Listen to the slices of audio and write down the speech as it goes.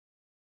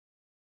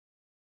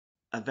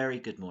A very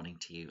good morning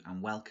to you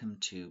and welcome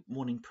to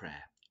morning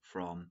prayer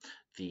from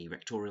the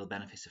Rectorial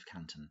Benefice of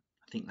Canton.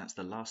 I think that's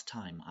the last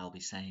time I'll be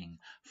saying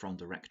from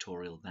the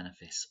Rectorial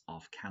Benefice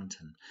of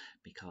Canton,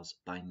 because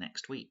by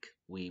next week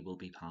we will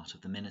be part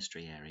of the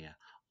ministry area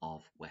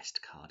of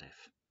West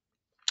Cardiff.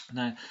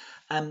 Now,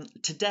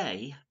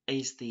 today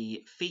is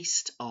the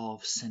feast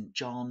of St.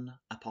 John,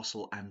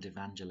 Apostle and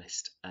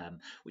Evangelist,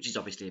 which is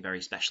obviously a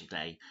very special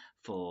day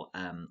for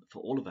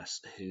all of us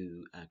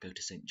who go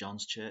to St.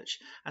 John's Church,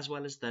 as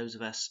well as those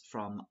of us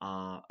from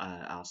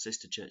our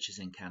sister churches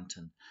in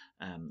Canton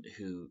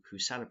who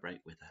celebrate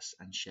with us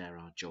and share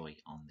our joy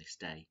on this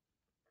day.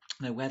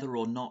 Now, whether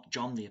or not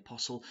John the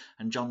Apostle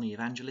and John the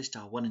Evangelist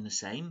are one and the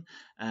same,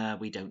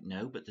 we don't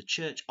know, but the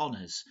Church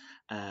honours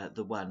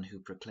the one who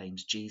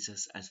proclaims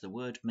Jesus as the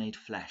Word made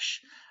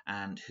flesh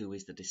and who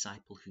is the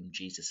disciple whom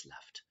Jesus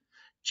loved.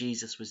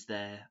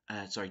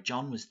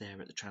 John was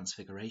there at the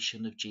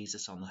transfiguration of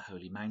Jesus on the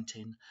Holy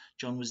Mountain.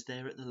 John was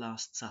there at the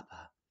Last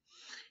Supper.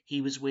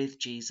 He was with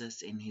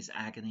Jesus in his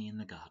agony in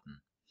the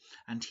garden,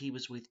 and he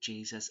was with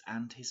Jesus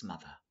and his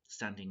mother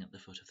standing at the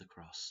foot of the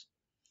cross.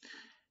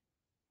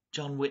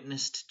 John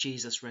witnessed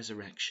Jesus'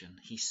 resurrection.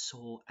 He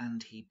saw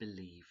and he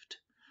believed.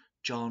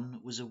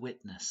 John was a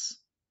witness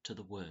to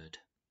the Word.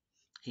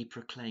 He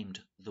proclaimed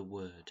the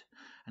Word,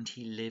 and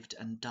he lived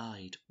and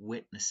died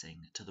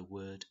witnessing to the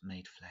Word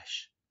made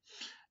flesh,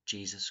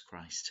 Jesus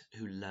Christ,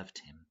 who loved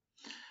him.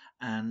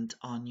 And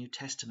our New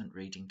Testament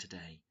reading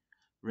today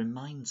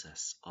reminds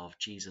us of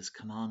Jesus'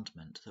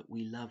 commandment that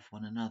we love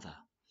one another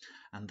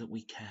and that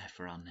we care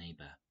for our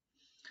neighbour.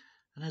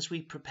 And as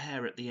we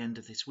prepare at the end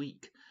of this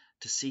week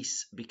to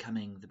cease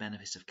becoming the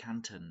Benefice of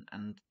Canton,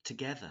 and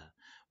together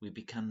we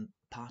become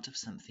part of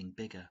something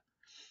bigger,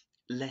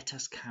 let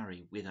us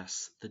carry with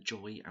us the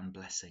joy and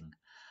blessing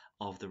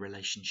of the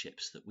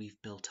relationships that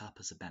we've built up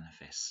as a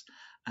benefice,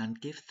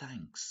 and give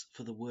thanks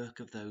for the work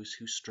of those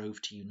who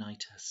strove to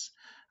unite us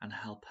and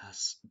help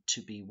us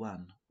to be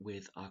one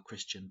with our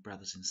Christian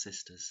brothers and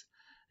sisters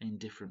in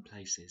different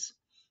places.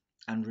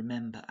 And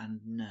remember and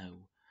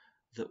know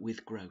that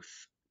with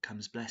growth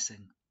comes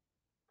blessing.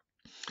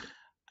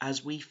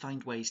 As we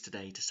find ways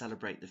today to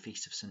celebrate the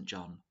Feast of St.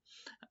 John,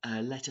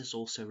 let us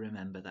also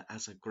remember that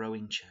as a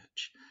growing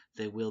church,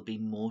 there will be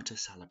more to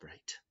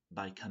celebrate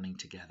by coming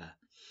together.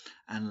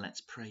 And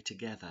let's pray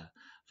together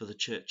for the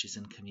churches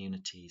and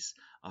communities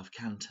of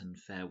Canton,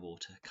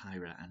 Fairwater,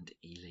 Kyra and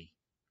Ely.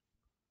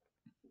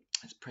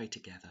 Let's pray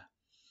together.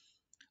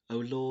 O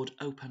Lord,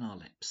 open our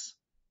lips,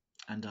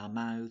 and our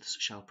mouths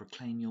shall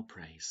proclaim your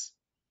praise.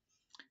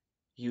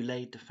 You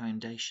laid the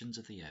foundations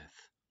of the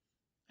earth,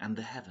 and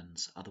the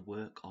heavens are the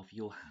work of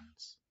your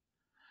hands.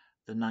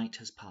 The night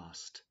has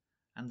passed,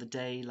 and the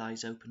day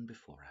lies open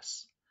before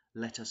us.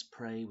 Let us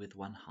pray with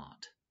one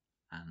heart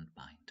and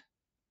mind.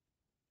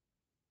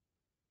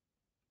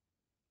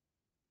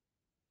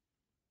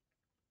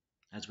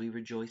 As we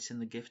rejoice in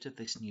the gift of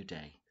this new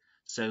day,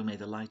 so may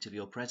the light of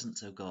your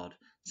presence, O God,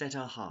 set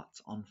our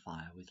hearts on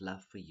fire with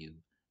love for you,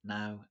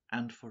 now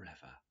and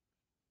forever.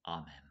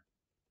 Amen.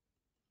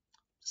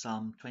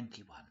 Psalm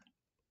 21.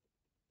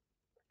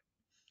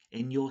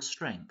 In your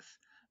strength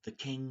the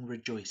King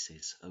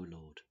rejoices, O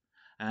Lord,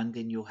 and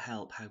in your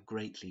help how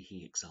greatly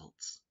he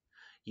exults.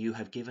 You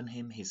have given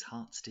him his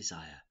heart's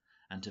desire,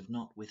 and have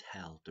not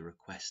withheld the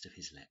request of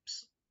his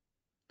lips.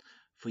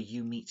 For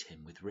you meet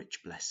him with rich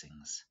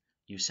blessings.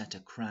 You set a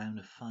crown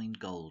of fine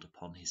gold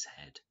upon his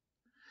head.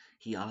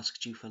 He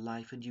asked you for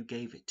life, and you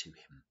gave it to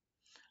him,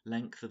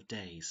 length of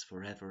days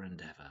forever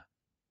and ever.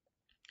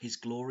 His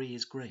glory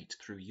is great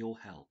through your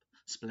help,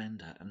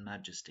 splendor and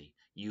majesty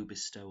you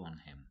bestow on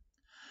him.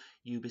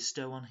 You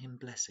bestow on him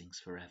blessings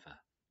forever.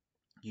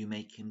 You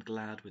make him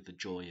glad with the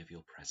joy of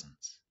your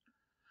presence.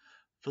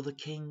 For the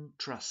King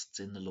trusts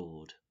in the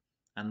Lord,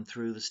 and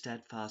through the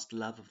steadfast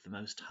love of the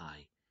Most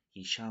High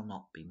he shall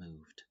not be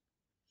moved.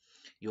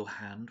 Your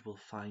hand will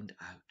find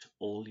out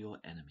all your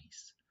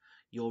enemies.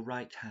 Your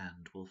right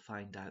hand will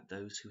find out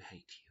those who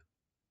hate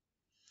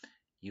you.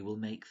 You will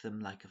make them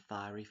like a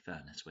fiery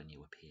furnace when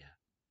you appear.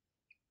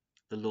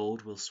 The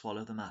Lord will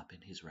swallow them up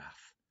in his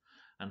wrath,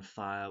 and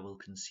fire will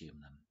consume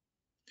them.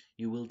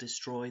 You will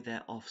destroy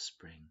their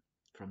offspring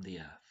from the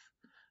earth,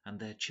 and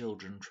their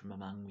children from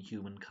among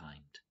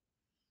humankind.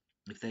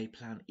 If they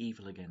plan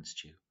evil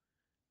against you,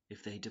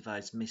 if they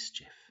devise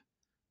mischief,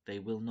 they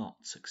will not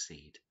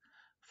succeed,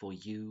 for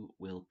you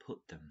will put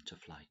them to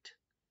flight.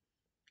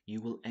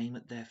 You will aim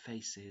at their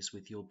faces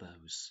with your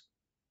bows.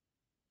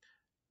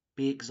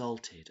 Be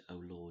exalted, O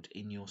Lord,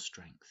 in your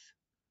strength.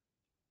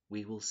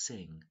 We will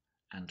sing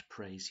and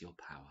praise your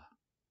power.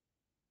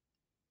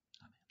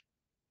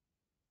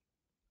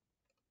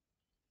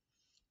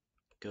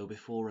 Go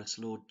before us,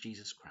 Lord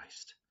Jesus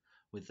Christ,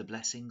 with the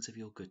blessings of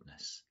your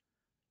goodness,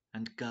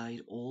 and guide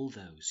all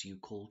those you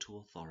call to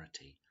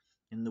authority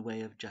in the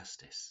way of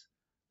justice,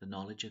 the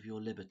knowledge of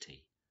your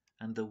liberty,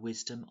 and the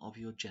wisdom of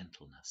your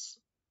gentleness,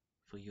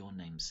 for your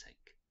name's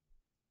sake.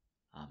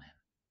 Amen.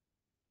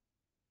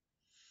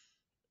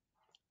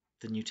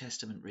 The New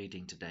Testament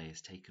reading today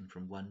is taken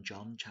from 1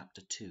 John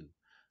chapter 2,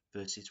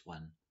 verses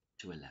 1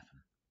 to 11.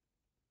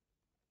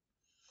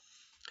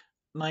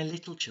 My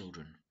little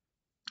children,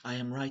 I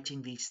am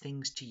writing these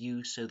things to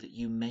you so that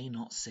you may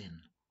not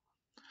sin.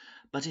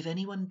 But if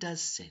anyone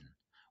does sin,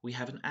 we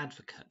have an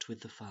advocate with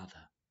the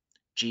Father,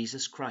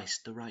 Jesus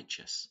Christ the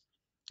righteous,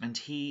 and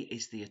he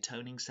is the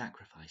atoning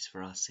sacrifice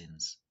for our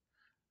sins,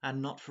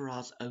 and not for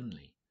ours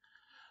only,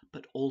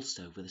 but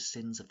also for the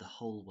sins of the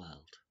whole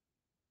world.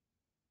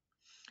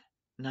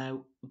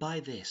 Now, by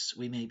this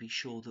we may be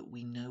sure that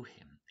we know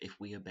him if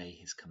we obey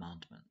his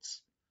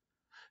commandments.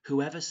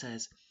 Whoever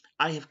says,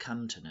 I have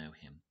come to know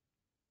him,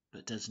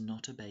 but does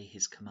not obey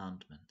his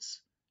commandments,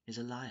 is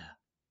a liar,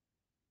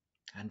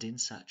 and in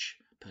such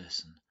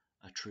person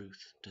a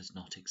truth does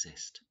not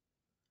exist.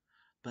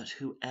 But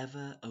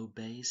whoever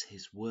obeys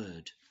his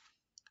word,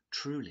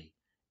 truly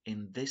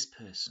in this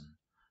person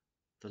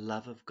the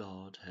love of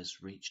God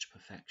has reached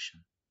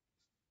perfection.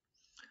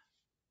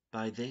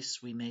 By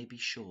this we may be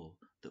sure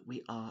that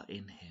we are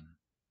in him.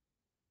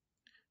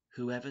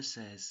 Whoever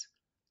says,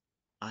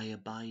 I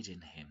abide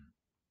in him,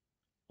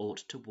 ought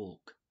to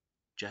walk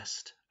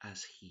just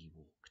as he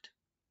walked.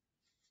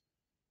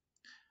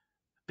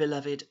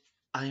 Beloved,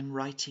 I am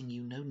writing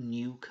you no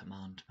new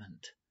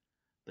commandment,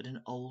 but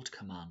an old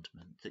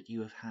commandment that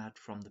you have had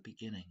from the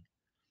beginning.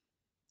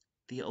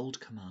 The old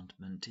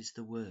commandment is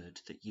the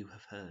word that you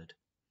have heard.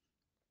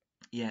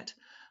 Yet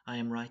I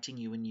am writing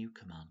you a new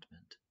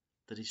commandment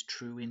that is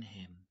true in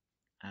him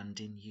and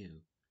in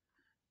you,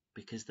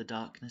 because the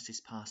darkness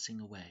is passing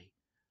away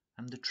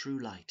and the true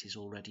light is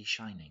already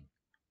shining.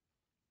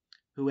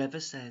 Whoever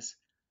says,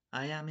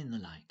 I am in the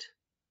light,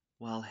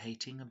 while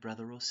hating a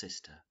brother or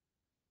sister,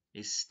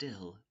 is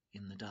still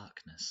in the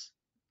darkness.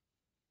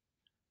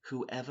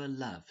 Whoever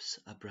loves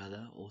a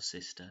brother or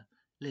sister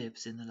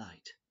lives in the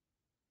light,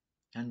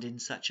 and in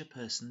such a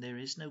person there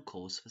is no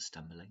cause for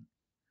stumbling.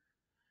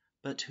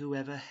 But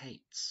whoever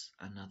hates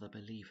another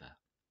believer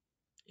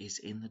is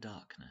in the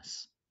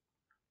darkness,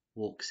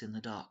 walks in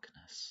the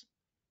darkness,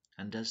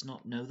 and does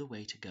not know the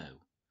way to go,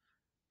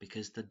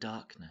 because the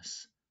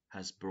darkness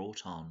has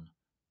brought on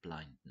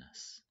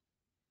blindness.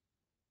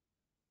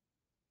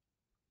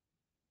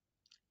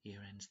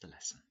 Here ends the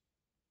lesson.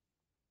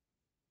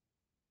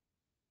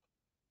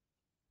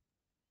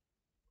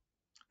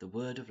 The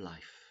word of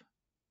life,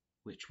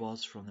 which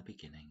was from the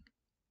beginning,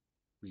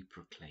 we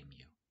proclaim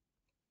you.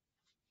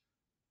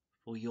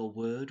 For your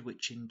word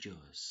which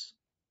endures,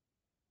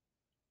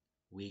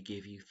 we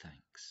give you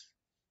thanks.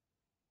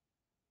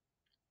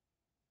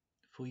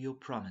 For your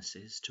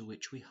promises to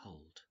which we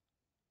hold,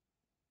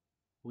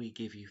 we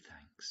give you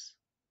thanks.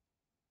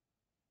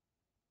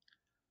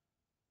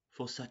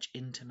 For such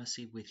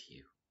intimacy with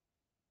you,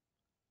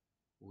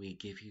 we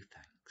give you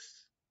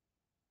thanks.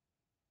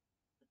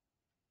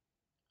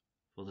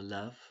 For the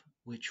love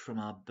which from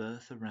our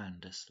birth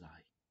around us lie,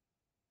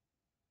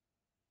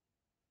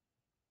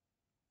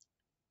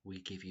 we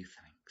give you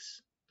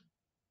thanks.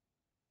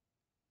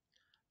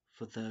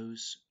 For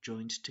those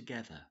joined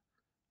together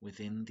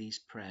within these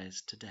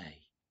prayers today,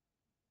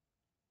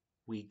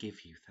 we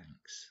give you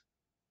thanks.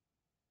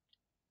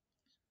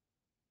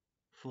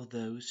 For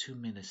those who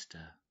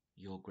minister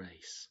your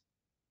grace,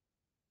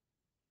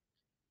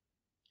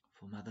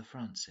 for Mother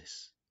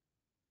Francis,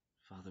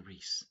 Father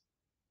Rees,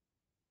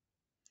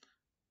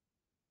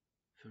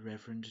 for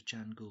Reverend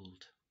Jan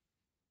Gould,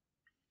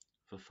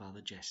 for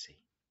Father Jesse,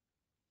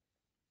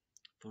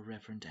 for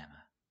Reverend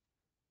Emma,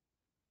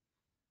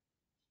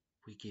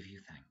 we give you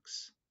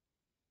thanks.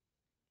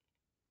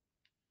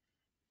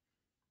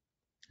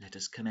 Let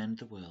us commend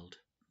the world,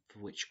 for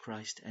which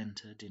Christ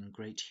entered in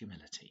great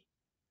humility,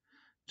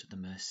 to the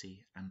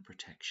mercy and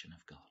protection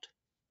of God.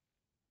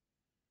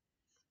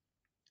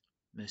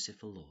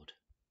 Merciful Lord,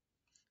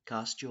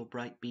 cast your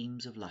bright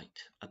beams of light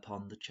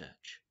upon the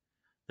Church,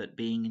 that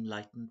being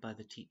enlightened by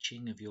the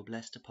teaching of your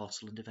blessed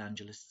Apostle and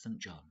Evangelist St.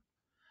 John,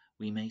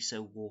 we may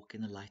so walk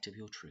in the light of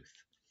your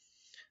truth,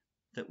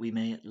 that we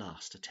may at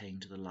last attain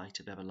to the light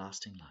of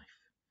everlasting life,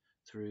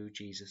 through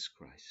Jesus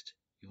Christ,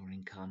 your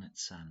incarnate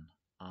Son,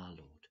 our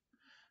Lord,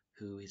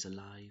 who is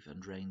alive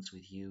and reigns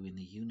with you in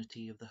the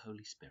unity of the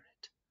Holy Spirit,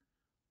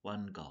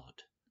 one God,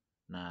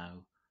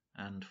 now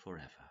and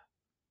forever.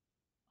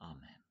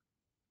 Amen.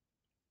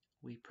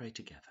 We pray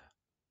together.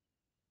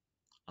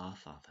 Our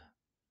Father,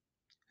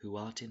 who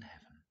art in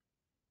heaven,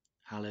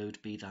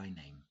 hallowed be thy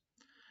name.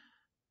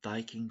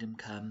 Thy kingdom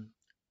come,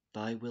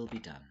 thy will be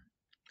done,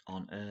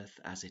 on earth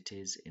as it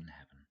is in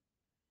heaven.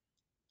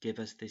 Give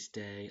us this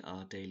day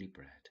our daily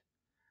bread,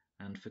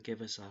 and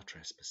forgive us our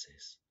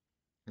trespasses,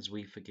 as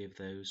we forgive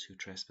those who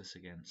trespass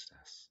against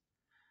us.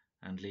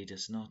 And lead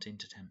us not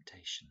into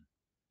temptation,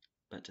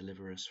 but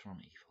deliver us from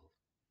evil.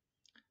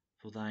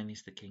 For thine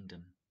is the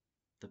kingdom,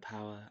 the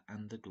power,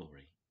 and the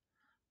glory,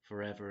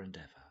 forever and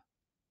ever.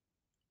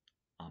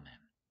 Amen.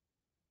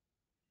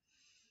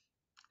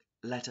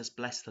 Let us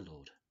bless the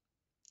Lord.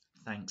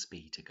 Thanks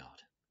be to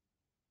God.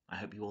 I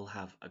hope you all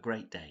have a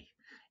great day,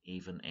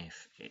 even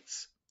if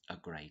it's a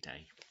grey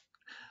day.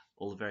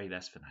 All the very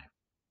best for now.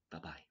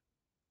 Bye-bye.